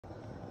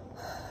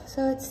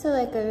So it's still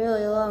like a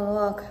really long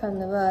walk from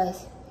the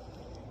bus.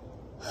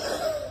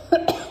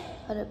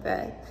 Out of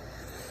breath.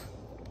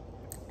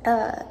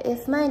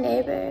 If my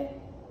neighbor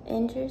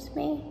injures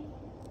me,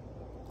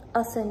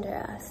 I'll send her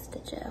ass to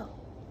jail.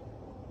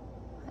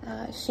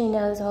 She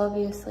knows,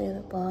 obviously,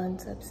 that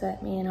blondes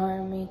upset me and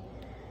harm me.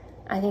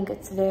 I think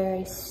it's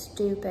very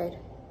stupid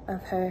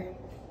of her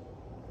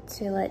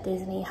to let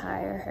Disney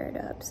hire her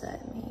to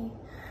upset me.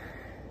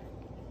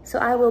 So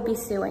I will be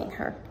suing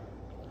her,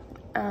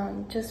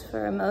 just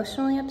for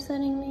emotionally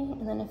upsetting me.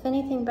 And then if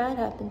anything bad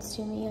happens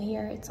to me, I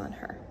hear it's on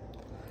her.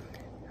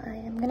 I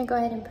am gonna go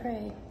ahead and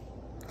pray.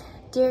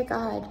 Dear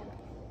God,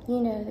 you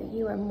know that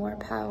you are more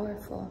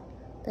powerful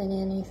than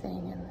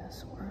anything in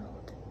this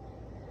world.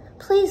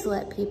 Please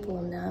let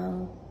people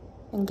know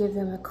and give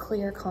them a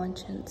clear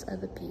conscience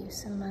of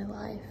abuse in my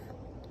life.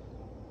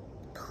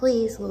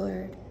 Please,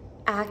 Lord,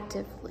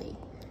 actively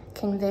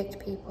convict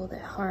people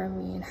that harm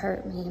me and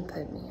hurt me and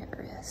put me at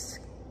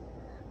risk.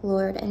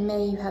 Lord, and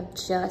may you have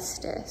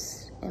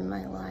justice in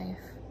my life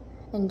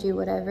and do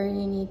whatever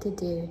you need to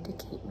do to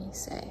keep me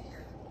safe.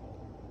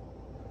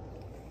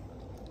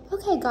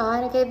 Okay,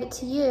 God, I gave it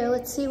to you.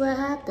 Let's see what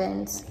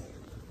happens.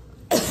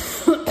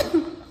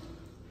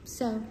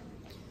 So,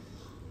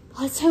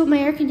 let's hope my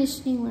air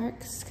conditioning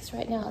works, because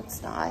right now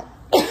it's not.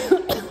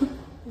 I'm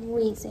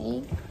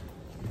wheezing.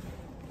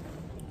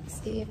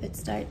 See if it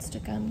starts to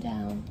come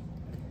down.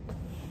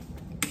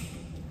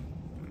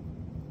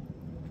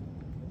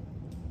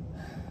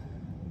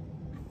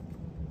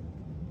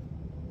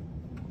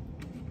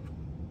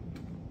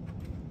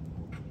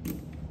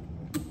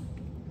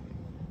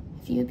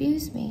 If you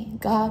abuse me,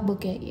 God will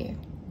get you.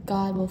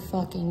 God will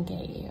fucking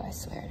get you, I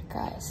swear to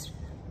Christ.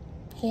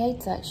 He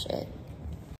hates that shit.